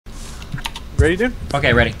Ready, dude?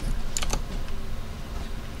 Okay, ready.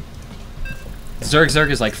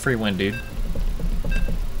 Zerg is like free win, dude.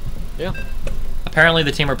 Yeah. Apparently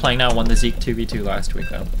the team we're playing now won the Zeke 2v2 last week,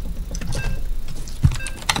 though.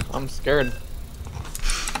 I'm scared.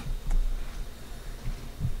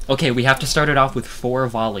 Okay, we have to start it off with 4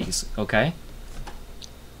 volleys, okay?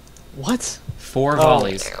 What? 4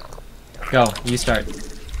 volleys. Go, you start.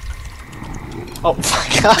 Oh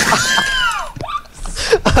my god.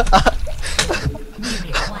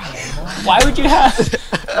 Why would you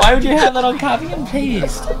have that on copy and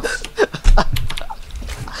paste?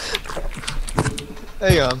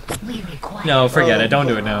 Hang on. No, forget it. Don't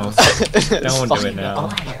do it now. Don't do it now.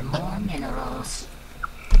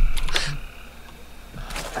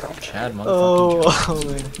 Chad,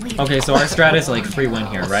 motherfucking. Oh, okay, so our strat is like free win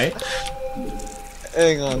here, right?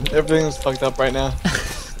 hang on. Everything's fucked up right now.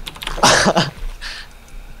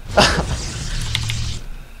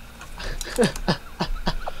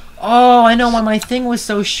 Oh, I know why my thing was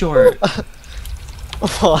so short.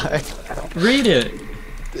 Why? Read it.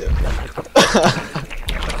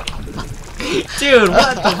 Dude,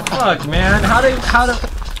 what the fuck, man? How do...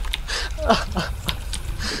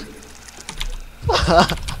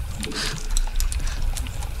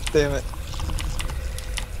 Damn it.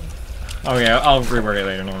 Okay, I'll rework it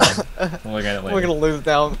later. No, we'll look at it later. We're gonna lose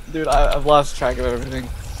now. Dude, I've lost track of everything.